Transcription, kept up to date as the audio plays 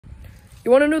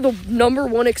You want to know the number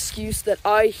one excuse that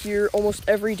I hear almost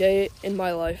every day in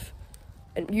my life?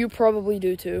 And you probably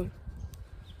do too.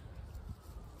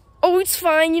 Oh, it's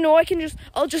fine, you know,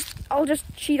 I'll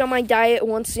just cheat on my diet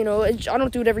once, you know, I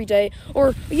don't do it every day.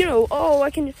 Or, you know, oh, I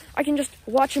can just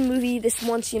watch a movie this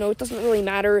once, you know, it doesn't really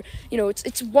matter. You know, it's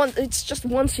just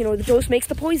once, you know, the dose makes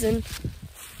the poison.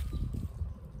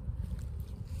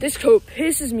 This quote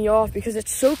pisses me off because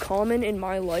it's so common in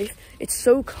my life. It's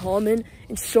so common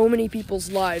in so many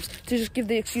people's lives to just give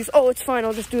the excuse, oh, it's fine,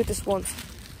 I'll just do it this once.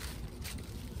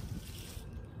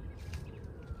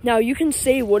 Now, you can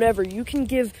say whatever. You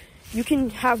can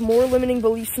have more limiting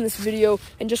beliefs in this video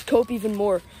and just cope even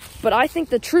more. But I think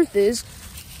the truth is,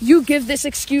 you give this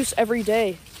excuse every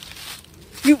day.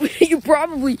 You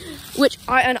probably,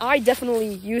 I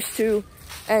definitely used to,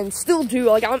 and still do.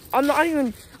 Like, I'm not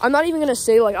even gonna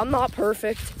say, like, I'm not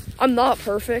perfect. I'm not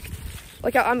perfect.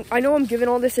 Like, I know I'm giving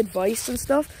all this advice and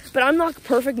stuff, but I'm not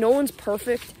perfect. No one's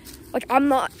perfect. Like, I'm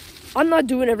not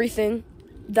doing everything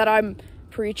that I'm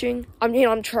preaching.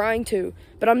 I'm trying to,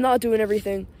 but I'm not doing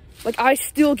everything. Like, I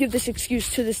still give this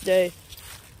excuse to this day.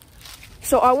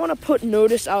 So I want to put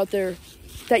notice out there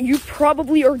that you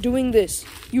probably are doing this.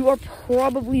 You are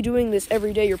probably doing this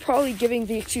every day. You're probably giving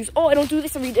the excuse, oh, I don't do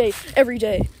this every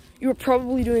day. You are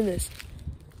probably doing this.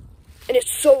 And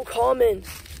it's so common.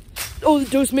 Oh, the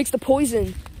dose makes the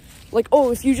poison. Like,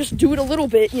 oh, if you just do it a little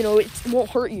bit, you know, it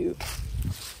won't hurt you.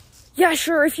 Yeah,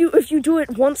 sure, if you do it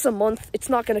once a month, it's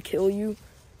not going to kill you.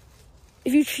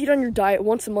 If you cheat on your diet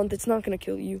once a month, it's not going to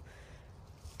kill you.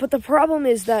 But the problem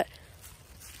is that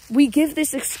we give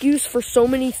this excuse for so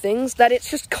many things that it's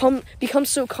just becomes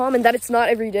so common that it's not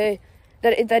every day.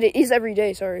 That it is every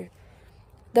day, sorry.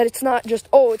 That it's not just,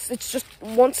 oh, it's just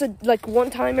one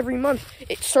time every month.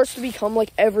 It starts to become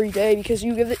like every day because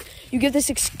you give this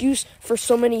excuse for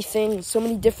so many things, so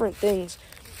many different things,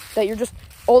 that you're just,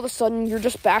 all of a sudden you're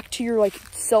just back to your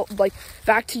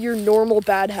back to your normal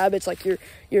bad habits. Like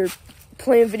you're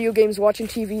playing video games, watching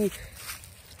TV,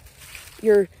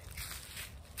 you're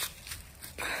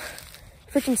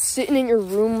freaking sitting in your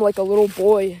room like a little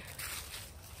boy.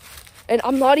 And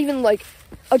I'm not even like,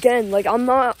 again, like I'm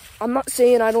not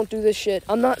saying I don't do this shit.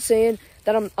 I'm not saying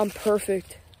that I'm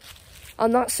perfect.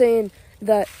 I'm not saying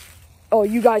that, oh,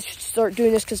 you guys should start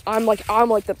doing this because I'm like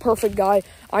the perfect guy.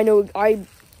 I know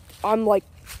I'm like,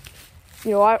 you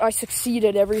know, I succeed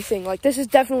at everything. Like, this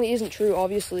definitely isn't true,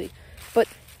 obviously. But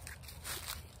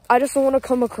I just don't want to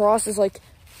come across as like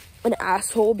an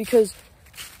asshole because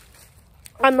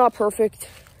I'm not perfect.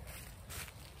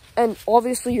 And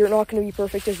obviously you're not going to be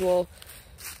perfect as well.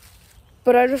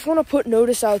 But I just want to put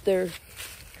notice out there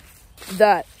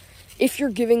that if you're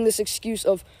giving this excuse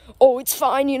of, oh, it's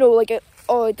fine, you know, like, it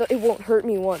won't hurt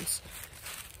me once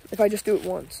if I just do it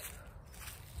once.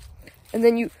 And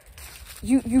then you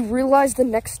realize the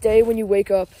next day when you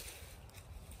wake up,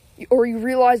 or you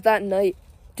realize that night,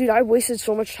 dude, I wasted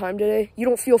so much time today. You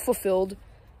don't feel fulfilled.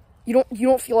 You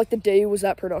don't feel like the day was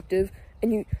that productive.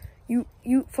 And you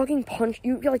fucking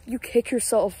you kick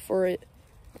yourself for it.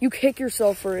 You kick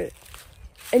yourself for it.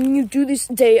 And you do this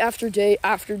day after day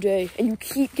after day, and you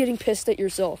keep getting pissed at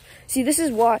yourself. See, this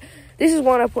is why I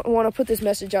want to put this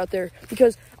message out there,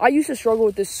 because I used to struggle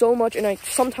with this so much, and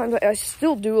sometimes I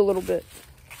still do a little bit.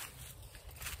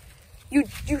 You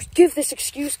give this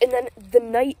excuse, and then the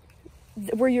night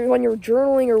when you're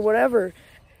journaling or whatever,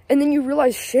 and then you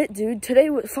realize, shit, dude, today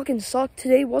fucking sucked.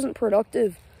 Today wasn't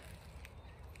productive.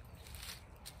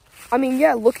 I mean,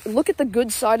 yeah, look at the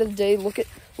good side of the day. Look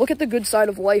at the good side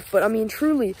of life. But I mean,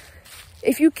 truly,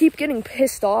 if you keep getting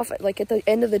pissed off, like at the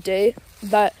end of the day,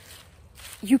 that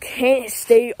you can't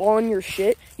stay on your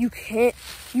shit. You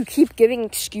keep giving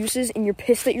excuses, and you're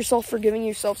pissed at yourself for giving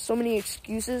yourself so many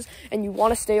excuses, and you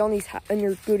want to stay on on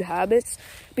your good habits,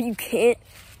 but you can't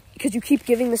because you keep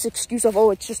giving this excuse of,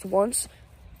 oh, it's just once.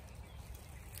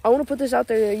 I want to put this out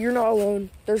there that you're not alone.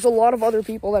 There's a lot of other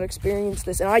people that experience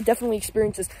this, and I definitely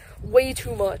experience this way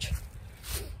too much.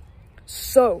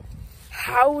 So,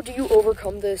 how do you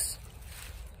overcome this?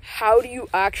 How do you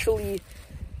actually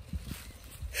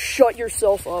shut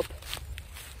yourself up?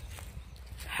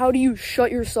 How do you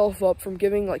shut yourself up from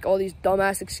giving, like, all these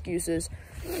dumbass excuses?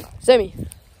 Sammy,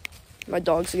 my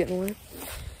dog's getting away.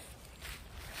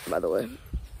 By the way.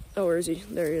 Oh, where is he?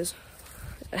 There he is.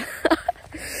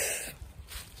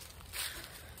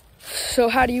 So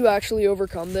how do you actually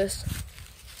overcome this?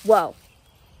 Well,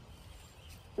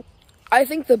 I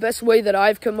think the best way that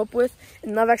I've come up with,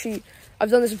 and I've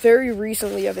done this very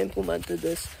recently, I've implemented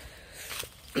this.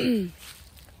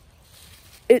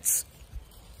 It's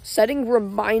setting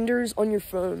reminders on your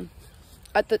phone.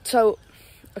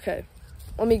 Okay,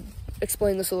 let me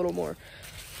explain this a little more.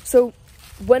 So,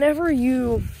 whenever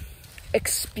you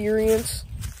experience,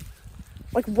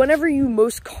 like, whenever you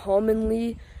most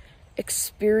commonly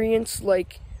experience,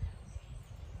 like,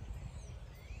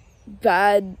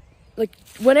 bad, like,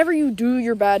 whenever you do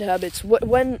your bad habits,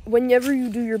 whenever you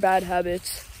do your bad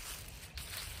habits,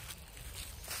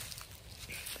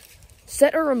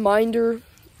 set a reminder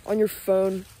on your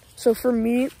phone. So for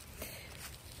me,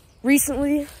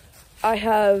 recently, I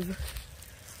have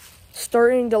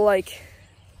starting to, like,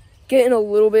 getting a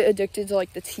little bit addicted to,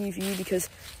 like, the TV because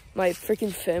my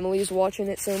freaking family is watching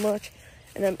it so much.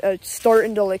 And I'm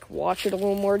starting to, like, watch it a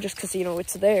little more just because, you know,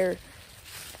 it's there.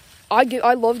 I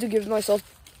love to give myself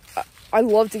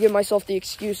the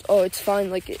excuse, oh, it's fine,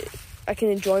 like, I can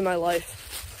enjoy my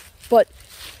life. But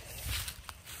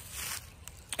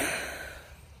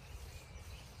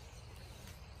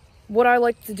what I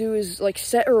like to do is, like,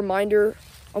 set a reminder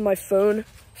on my phone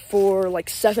for, like,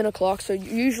 7 o'clock. So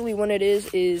usually when it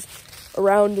is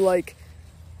around, like,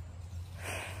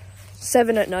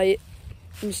 7 at night,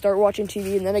 and start watching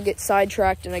TV, and then I get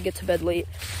sidetracked and I get to bed late.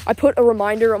 I put a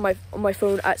reminder on my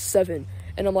phone at 7,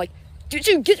 and I'm like,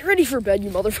 dude, get ready for bed,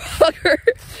 you motherfucker.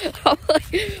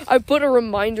 I put a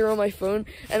reminder on my phone,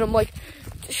 and I'm like,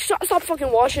 stop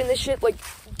fucking watching this shit, like,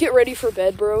 get ready for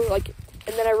bed, bro. Like,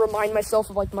 and then I remind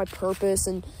myself of, like, my purpose,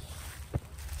 and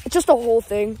it's just a whole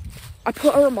thing. I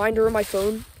put a reminder on my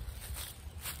phone,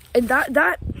 and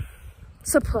that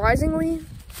surprisingly,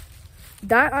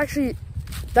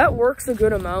 that works a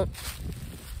good amount.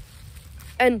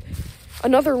 And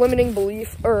another limiting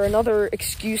belief, or another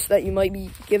excuse that you might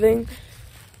be giving,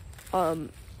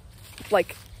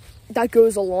 like, that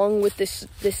goes along with this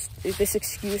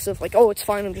excuse of, like, oh, it's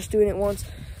fine, I'm just doing it once.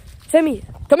 Sammy,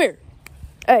 come here.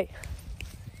 Hey.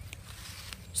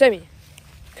 Sammy,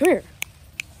 come here.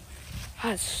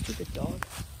 Ah, stupid dog.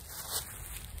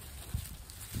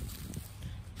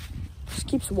 Just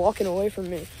keeps walking away from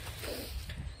me.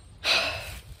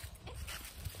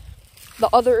 The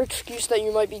other excuse that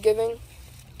you might be giving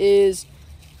is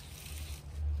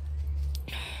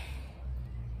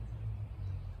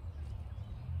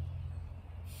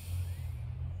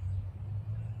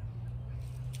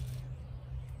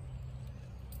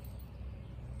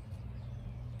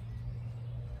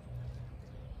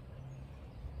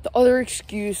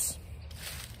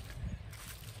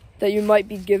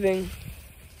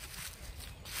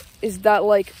that,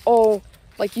 like, oh,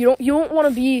 like, you don't want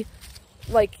to be,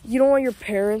 like, you don't want your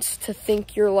parents to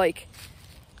think you're, like,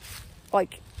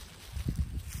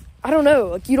 I don't know,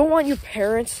 like, you don't want your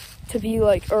parents to be,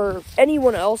 like, or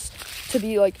anyone else to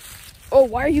be, like, oh,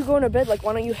 why are you going to bed? Like,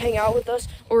 why don't you hang out with us?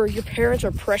 Or your parents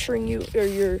are pressuring you,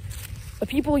 or the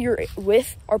people you're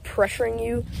with are pressuring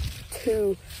you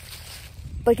to,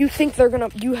 like, you think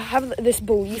you have this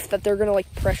belief that they're gonna,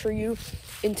 like, pressure you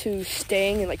into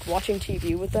staying and, like, watching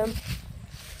TV with them.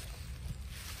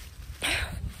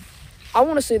 I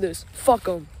want to say this, fuck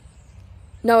them.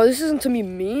 Now, this isn't to be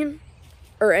mean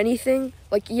or anything.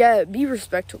 Like, yeah, be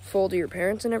respectful to your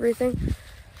parents and everything.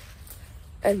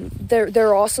 And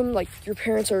they're awesome. Like, your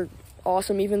parents are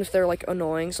awesome, even if they're, like,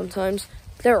 annoying sometimes.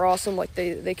 They're awesome. Like,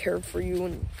 they cared for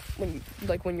you when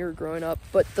you were growing up.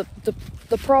 But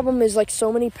the problem is, like,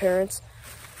 so many parents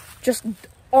just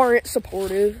aren't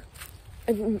supportive.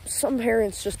 And some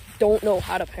parents just don't know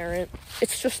how to parent.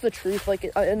 It's just the truth.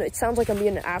 Like, and it sounds like I'm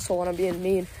being an asshole and I'm being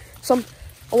mean.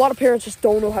 A lot of parents just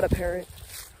don't know how to parent.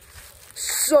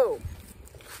 So,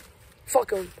 fuck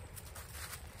them.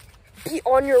 Be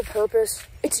on your purpose.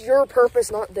 It's your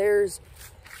purpose, not theirs.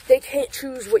 They can't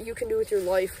choose what you can do with your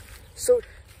life. So,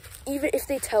 even if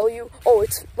they tell you, oh,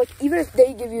 it's, like, even if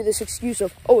they give you this excuse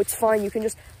of, oh, it's fine, you can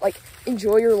just, like,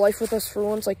 enjoy your life with us for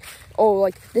once, like, oh,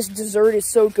 like, this dessert is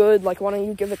so good, like, why don't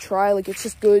you give it a try, like, it's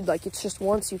just good, like, it's just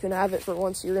once, you can have it for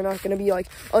once, you're not gonna be, like,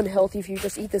 unhealthy if you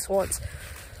just eat this once.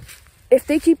 If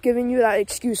they keep giving you that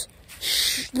excuse,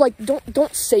 like,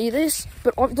 don't say this,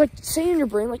 but, like, say in your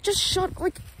brain, like, just shut,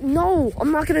 like, no,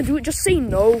 I'm not gonna do it, just say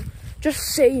no, just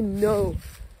say no.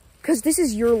 Because this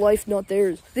is your life, not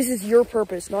theirs. This is your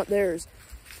purpose, not theirs.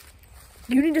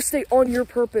 You need to stay on your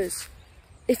purpose.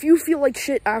 If you feel like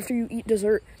shit after you eat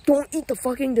dessert, don't eat the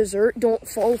fucking dessert. Don't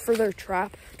fall for their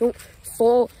trap. Don't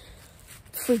fall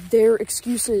for their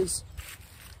excuses.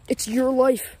 It's your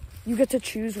life. You get to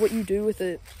choose what you do with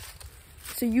it.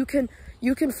 So you can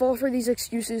fall for these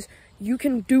excuses. You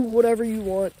can do whatever you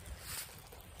want.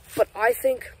 But I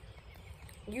think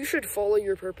you should follow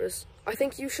your purpose. I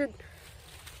think you should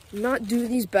not do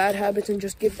these bad habits and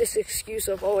just give this excuse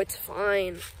of, oh, it's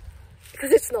fine. Because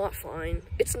it's not fine.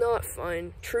 It's not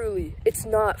fine. Truly, it's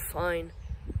not fine.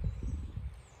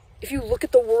 if you look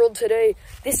at the world today,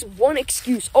 this one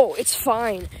excuse, oh, it's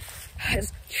fine,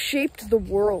 has shaped the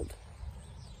world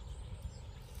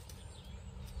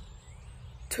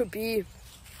to be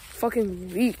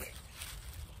fucking weak.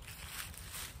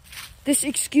 This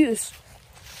excuse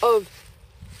of,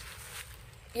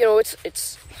 you know,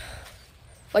 it's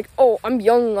like, oh, I'm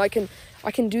young, I can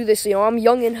do this, you know, I'm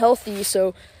young and healthy,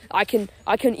 so I can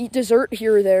eat dessert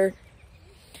here or there.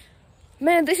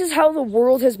 Man, this is how the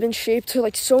world has been shaped to,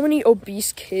 like, so many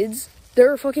obese kids.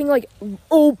 There are fucking, like,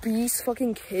 obese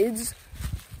fucking kids.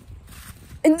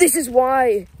 And this is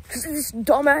why. Because of this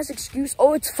dumbass excuse,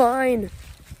 oh, it's fine.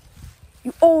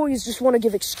 You always just want to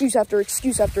give excuse after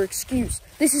excuse after excuse.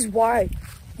 This is why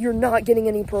you're not getting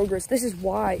any progress. This is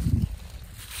why.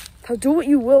 Now, do what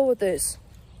you will with this.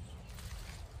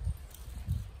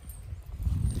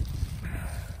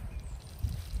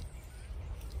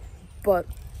 But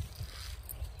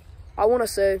I want to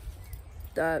say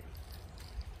that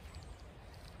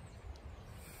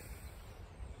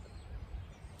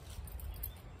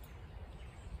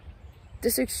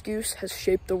this excuse has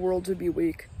shaped the world to be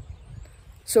weak.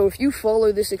 So if you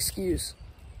follow this excuse,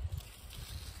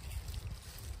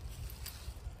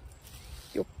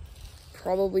 you'll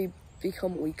probably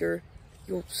become weaker.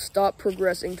 You'll stop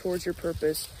progressing towards your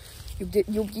purpose.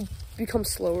 You'll become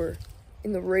slower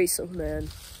in the race of man.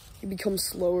 You become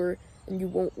slower and you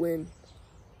won't win.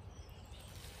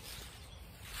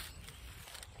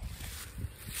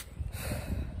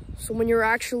 So when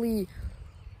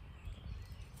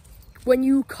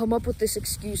you come up with this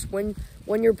excuse, when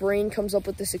your brain comes up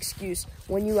with this excuse,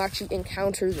 when you actually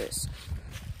encounter this,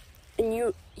 and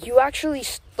you actually,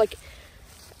 like,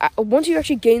 once you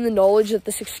actually gain the knowledge that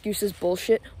this excuse is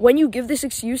bullshit, when you give this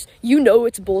excuse, you know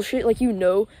it's bullshit. Like, you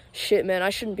know, shit, man,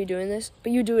 I shouldn't be doing this,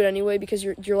 but you do it anyway because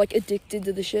you're like addicted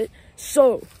to the shit.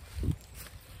 So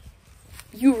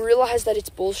you realize that it's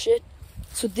bullshit.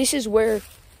 So this is where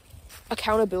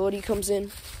accountability comes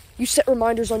in. You set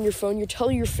reminders on your phone. You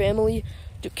tell your family,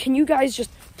 can you guys just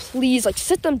please, like,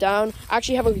 sit them down,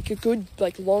 actually have, like, a good,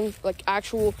 like, long, like,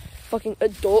 actual fucking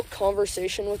adult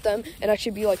conversation with them, and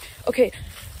actually be like, okay,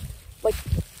 like,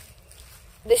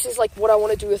 this is, like, what I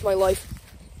want to do with my life.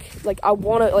 Like, I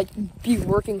want to, like, be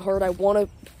working hard. I want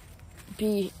to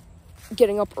be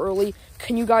getting up early.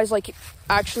 Can you guys, like,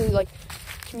 actually, like,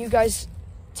 can you guys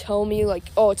tell me, like,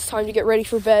 oh, it's time to get ready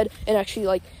for bed, and actually,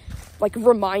 like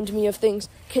remind me of things.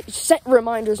 Set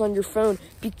reminders on your phone.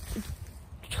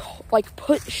 Like,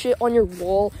 put shit on your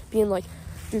wall, being like,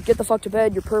 dude, get the fuck to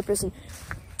bed, your purpose, and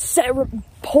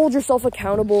hold yourself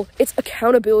accountable. It's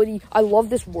accountability. I love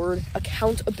this word,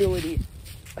 accountability.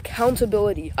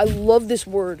 Accountability. I love this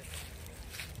word.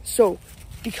 So,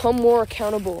 become more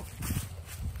accountable.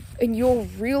 And you'll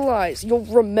realize, you'll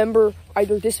remember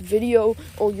either this video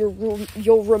or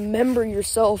you'll remember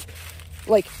yourself.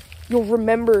 Like, you'll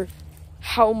remember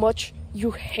how much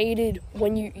you hated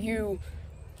when you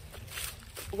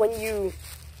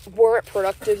weren't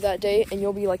productive that day, and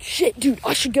you'll be like, shit, dude,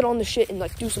 I should get on the shit and,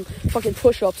 like, do some fucking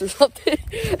push-ups or something.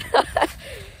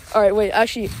 Alright, wait,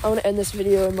 actually, I want to end this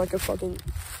video in, like, a fucking,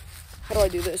 how do I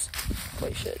do this?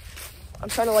 Wait, shit. I'm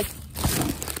trying to, like,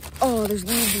 oh, there's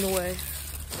leaves in the way.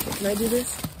 Wait, can I do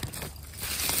this?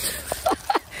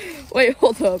 Wait,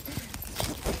 hold up.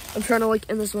 I'm trying to, like,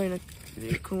 end this way in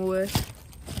a cool way.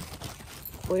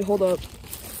 Wait, hold up.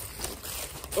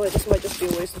 Oh, wait, this might just be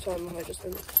a waste of time. I might just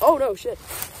end it. Oh, no, shit.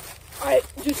 Alright,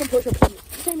 do some push-ups with me.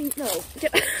 Sammy, no.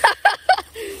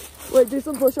 Wait, do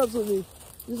some push-ups with me.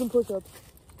 Do some push-ups.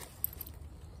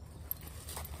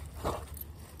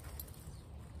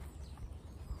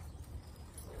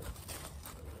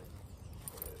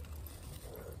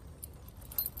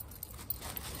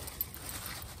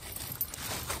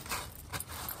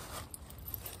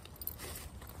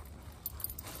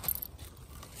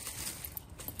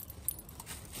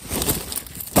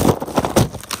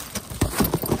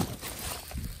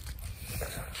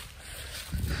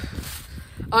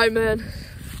 Alright, man.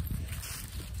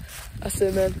 That's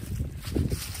it, man.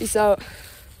 Peace out.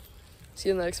 See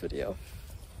you in the next video.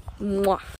 Mwah.